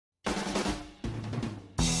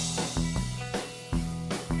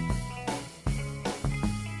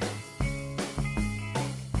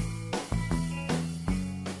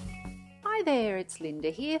Hi there, it's Linda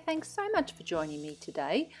here. Thanks so much for joining me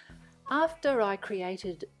today. After I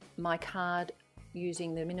created my card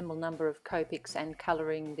using the minimal number of Copics and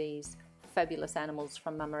colouring these fabulous animals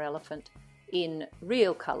from Mama Elephant in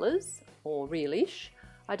real colours, or realish,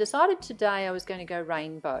 I decided today I was going to go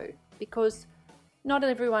rainbow because not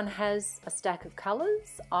everyone has a stack of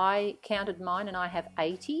colours. I counted mine and I have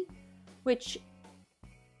 80, which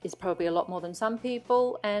is probably a lot more than some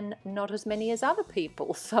people and not as many as other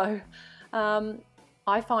people. So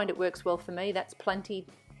I find it works well for me. That's plenty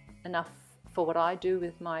enough for what I do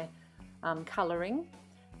with my colouring.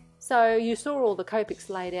 So you saw all the Copics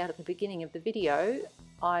laid out at the beginning of the video.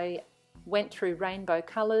 I went through rainbow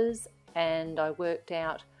colours and I worked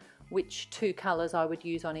out which two colours I would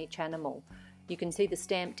use on each animal. You can see the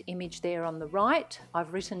stamped image there on the right.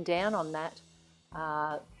 I've written down on that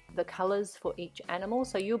the colours for each animal,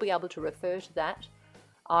 so you'll be able to refer to that.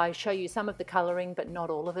 I show you some of the colouring but not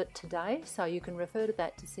all of it today, so you can refer to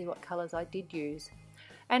that to see what colours I did use.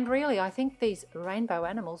 And really, I think these rainbow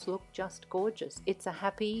animals look just gorgeous. It's a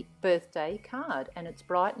happy birthday card and it's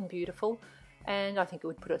bright and beautiful, and I think it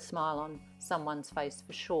would put a smile on someone's face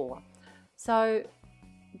for sure. So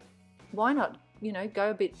why not, you know,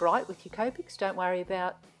 go a bit bright with your Copics. Don't worry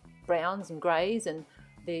about browns and greys and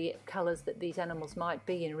the colours that these animals might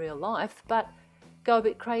be in real life, but go a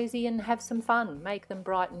bit crazy and have some fun. Make them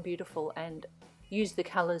bright and beautiful and use the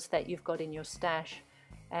colours that you've got in your stash,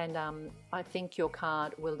 and I think your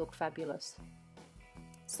card will look fabulous.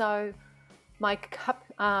 So my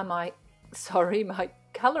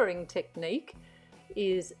colouring technique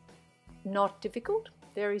is not difficult,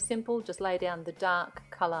 very simple. Just lay down the dark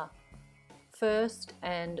colour first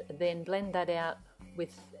and then blend that out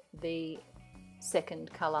with the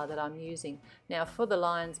second colour that I'm using. Now for the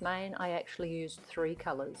lion's mane I actually used 3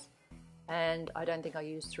 colours, and I don't think I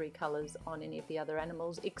used 3 colours on any of the other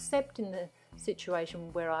animals except in the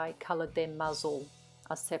situation where I coloured their muzzle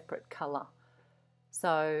a separate colour.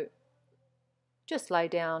 So just lay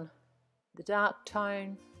down the dark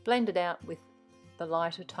tone, blend it out with the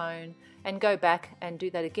lighter tone, and go back and do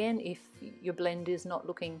that again if your blend is not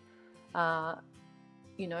looking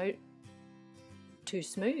you know, too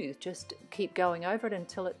smooth. Just keep going over it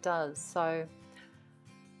until it does. So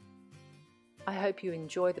I hope you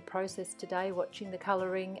enjoy the process today watching the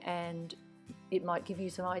colouring, and it might give you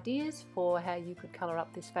some ideas for how you could colour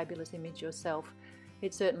up this fabulous image yourself.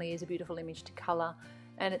 It certainly is a beautiful image to colour,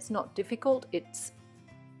 and it's not difficult. It's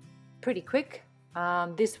pretty quick.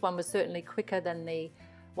 This one was certainly quicker than the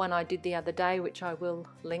one I did the other day, which I will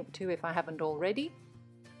link to if I haven't already.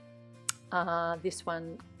 This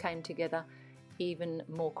one came together even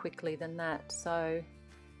more quickly than that, so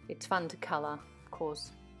it's fun to colour. Of course,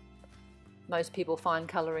 most people find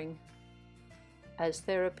colouring as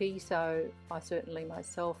therapy, so I certainly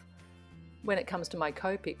myself, when it comes to my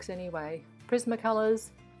Copics anyway, Prismacolors,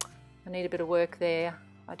 I need a bit of work there.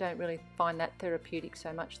 I don't really find that therapeutic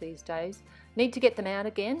so much these days. Need to get them out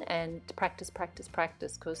again and practice,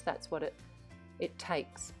 because that's what it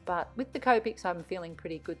takes. But with the Copics I'm feeling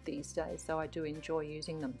pretty good these days, so I do enjoy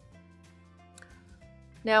using them.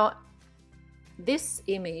 Now this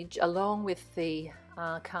image, along with the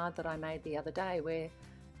card that I made the other day where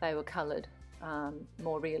they were coloured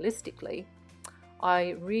more realistically,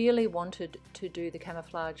 I really wanted to do the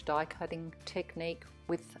camouflage die cutting technique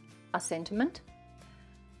with a sentiment,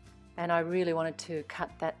 and I really wanted to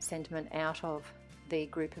cut that sentiment out of the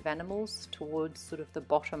group of animals towards sort of the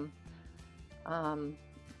bottom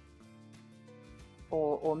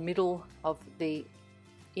or middle of the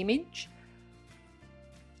image.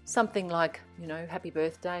 Something like, you know, happy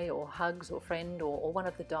birthday or hugs or friend, or one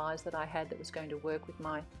of the dies that I had that was going to work with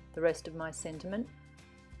the rest of my sentiment.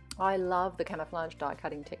 I love the camouflage die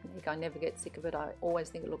cutting technique. I never get sick of it. I always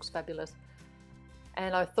think it looks fabulous.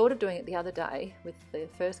 And I thought of doing it the other day with the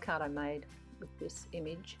first card I made with this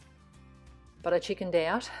image, but I chickened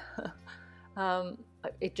out.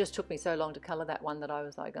 It just took me so long to colour that one that I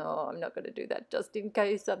was like, oh, I'm not going to do that just in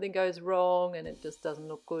case something goes wrong and it just doesn't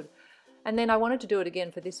look good. And then I wanted to do it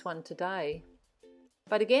again for this one today,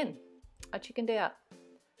 but again, I chickened out.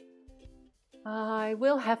 I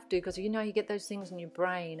will have to, because you know you get those things in your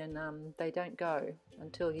brain and they don't go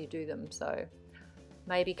until you do them. So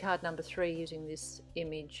maybe card number 3, using this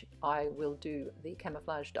image, I will do the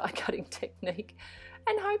camouflage die cutting technique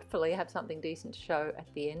and hopefully have something decent to show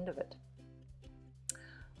at the end of it.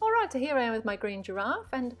 Alright, so here I am with my green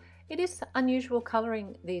giraffe, and it is unusual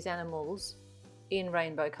colouring these animals in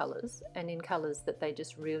rainbow colours and in colours that they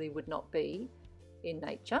just really would not be in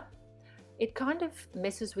nature. It kind of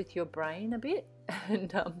messes with your brain a bit,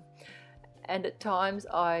 and at times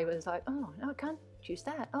I was like, oh no, I can't choose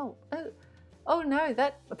that. Oh, oh no,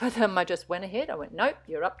 but I just went ahead. I went, nope,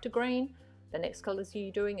 you're up to green. The next colours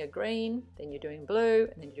you're doing are green, then you're doing blue,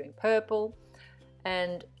 and then you're doing purple.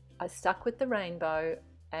 And I stuck with the rainbow,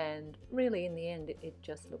 and really in the end it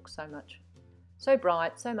just looks so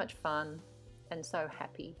bright, so much fun, and so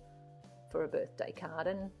happy for a birthday card.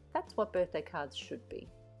 And that's what birthday cards should be.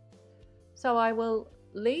 So I will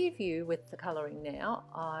leave you with the colouring now.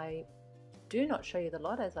 I do not show you the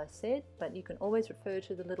lot, as I said, but you can always refer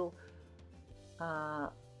to the little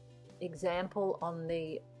example on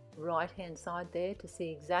the right hand side there to see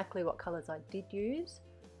exactly what colours I did use.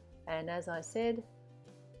 And as I said,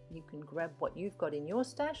 you can grab what you've got in your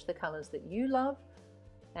stash, the colours that you love,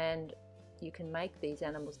 and you can make these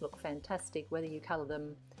animals look fantastic, whether you colour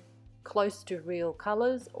them close to real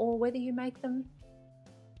colours or whether you make them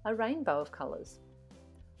a rainbow of colours.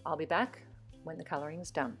 I'll be back when the colouring's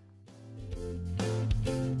done.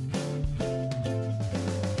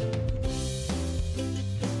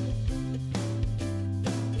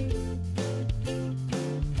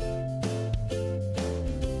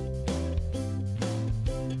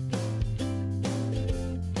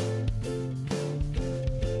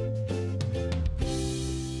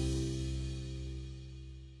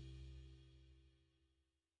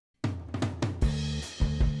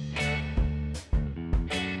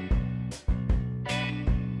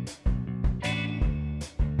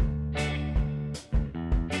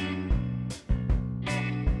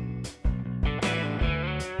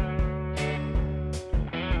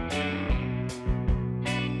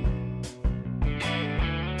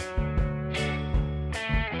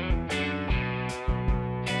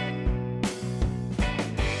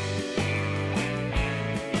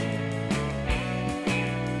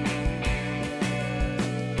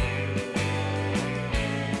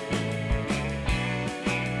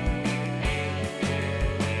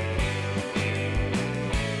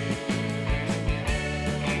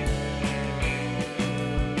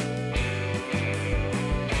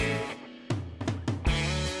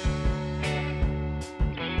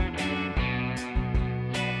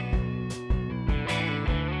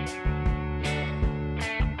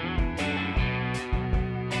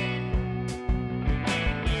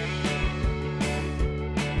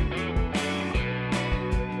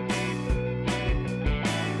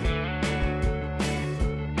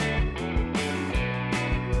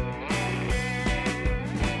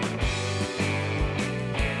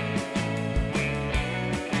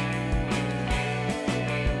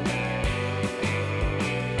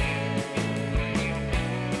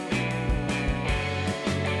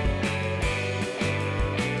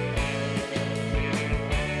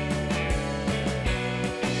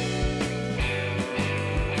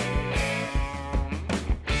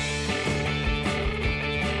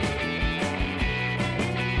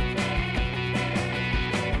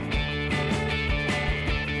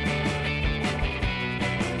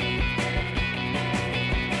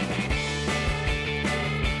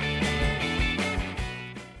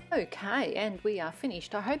 Okay, and we are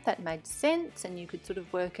finished. I hope that made sense and you could sort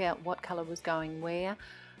of work out what colour was going where.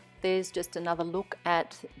 There's just another look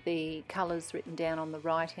at the colours written down on the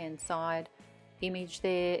right hand side image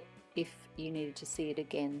there if you needed to see it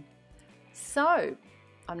again. So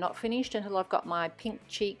I'm not finished until I've got my pink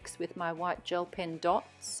cheeks with my white gel pen dots.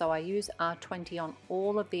 So I use R20 on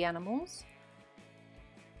all of the animals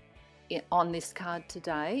on this card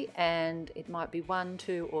today, and it might be 1,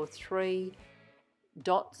 2 or 3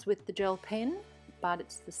 dots with the gel pen, but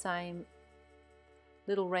it's the same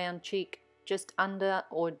little round cheek just under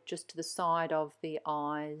or just to the side of the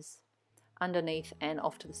eyes, underneath and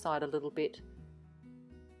off to the side a little bit.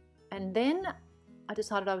 And then I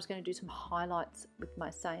decided I was going to do some highlights with my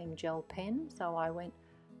same gel pen, so I went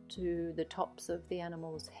to the tops of the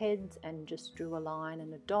animals' heads and just drew a line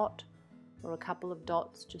and a dot or a couple of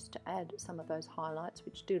dots just to add some of those highlights,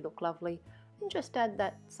 which do look lovely, and just add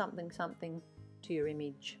that something to your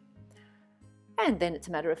image. And then it's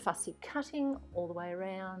a matter of fussy cutting all the way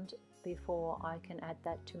around before I can add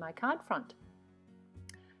that to my card front.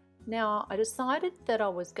 Now I decided that I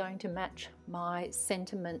was going to match my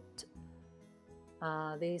sentiment,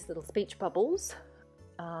 these little speech bubbles,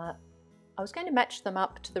 I was going to match them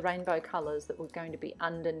up to the rainbow colours that were going to be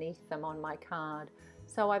underneath them on my card.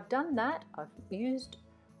 So I've done that. I've used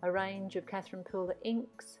a range of Catherine Pooler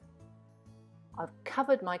inks. I've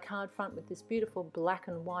covered my card front with this beautiful black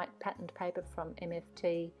and white patterned paper from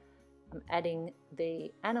MFT. I'm adding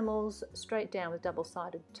the animals straight down with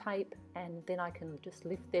double-sided tape, and then I can just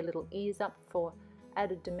lift their little ears up for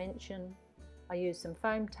added dimension. I use some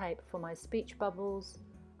foam tape for my speech bubbles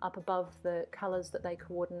up above the colours that they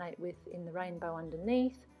coordinate with in the rainbow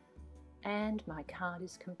underneath, and my card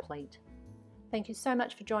is complete. Thank you so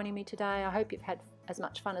much for joining me today. I hope you've had as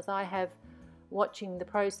much fun as I have watching the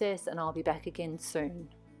process, and I'll be back again soon.